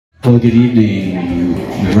Well, good evening,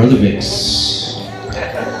 Brother Vics.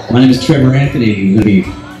 My name is Trevor Anthony. We're going to be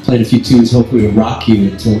playing a few tunes. Hopefully we'll rock you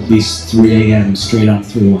until at least 3 a.m. straight on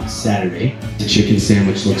through on Saturday. The chicken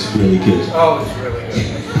sandwich looks really good. Oh, it's really good.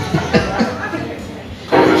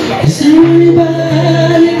 Is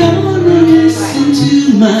anybody gonna listen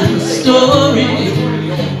to my story?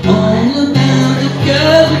 All about the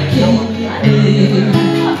girl who came in.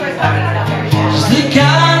 She's the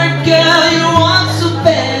kind of girl you want so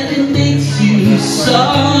bad it makes you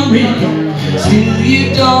sorry. Still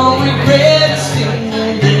you don't regret a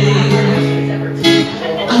single day.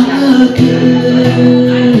 I'm a girl.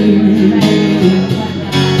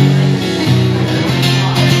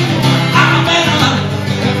 I'm a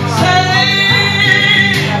saved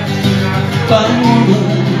by woman.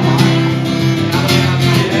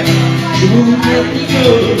 Don't let me go.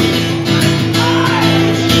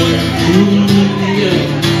 Don't let me go.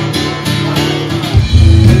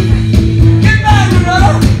 Get back,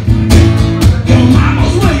 girl. Your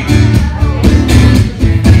mama's waiting.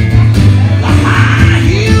 The high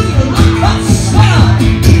heels and the low-cut sweater.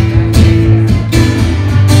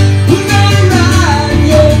 We're gonna ride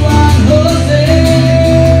your white horses.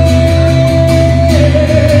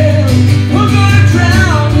 We're gonna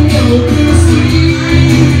drown in your blue sea.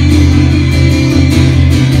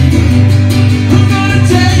 We're gonna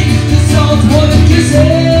taste the saltwater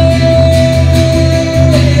kisses.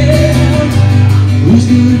 Who's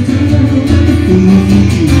gonna do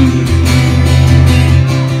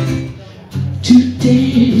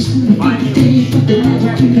today is gonna be the day, but they'll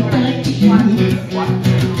never bring it back to you.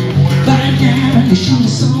 By now, you should have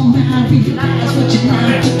saw now, realize what you're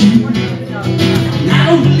not to do. And I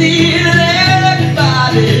don't believe that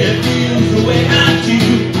everybody feels the way I do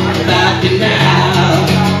about you now.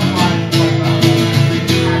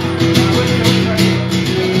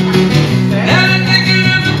 And I think you'll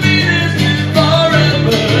never be this good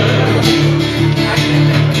forever.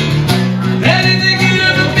 Anything you'll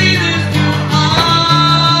never be this good,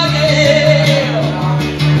 oh yeah.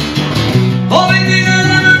 Only thing I'll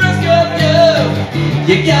never ask of you,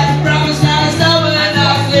 you got to promise not to stop when I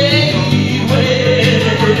say wait.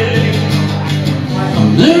 I'm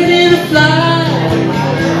learning to fly.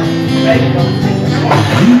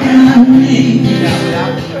 You got me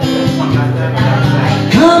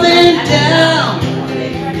coming down.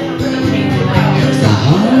 It's the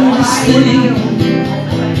hardest thing.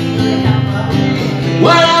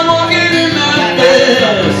 When I'm walking in my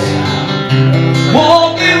best,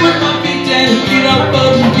 walking with my feet 10 feet up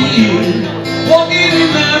above me, walking in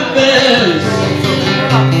my best.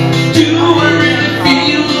 Do I really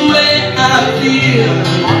feel the way I feel?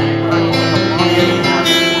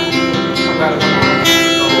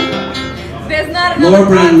 Laura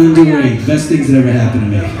Brown and Linda Ray, best things that ever happened to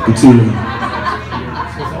me. The two of them.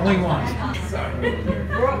 There's only one.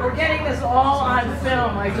 We're getting this all on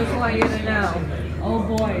film, I just want you to know. Oh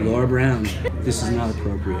boy. Laura Brown, this is not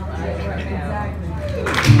appropriate.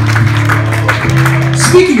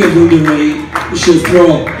 Speaking of Linda Ray, she'll throw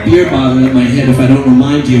a beer bottle at my head if I don't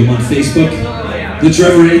remind you. I'm on Facebook, the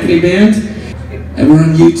Trevor Anthony Band, and we're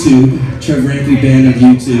on YouTube, Trevor Anthony Band on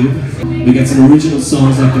YouTube. We got some original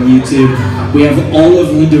songs up on YouTube. We have all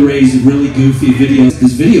of Linda Ray's really goofy videos.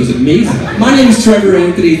 This video is amazing. My name is Trevor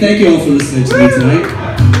Anthony. Thank you all for listening to me tonight.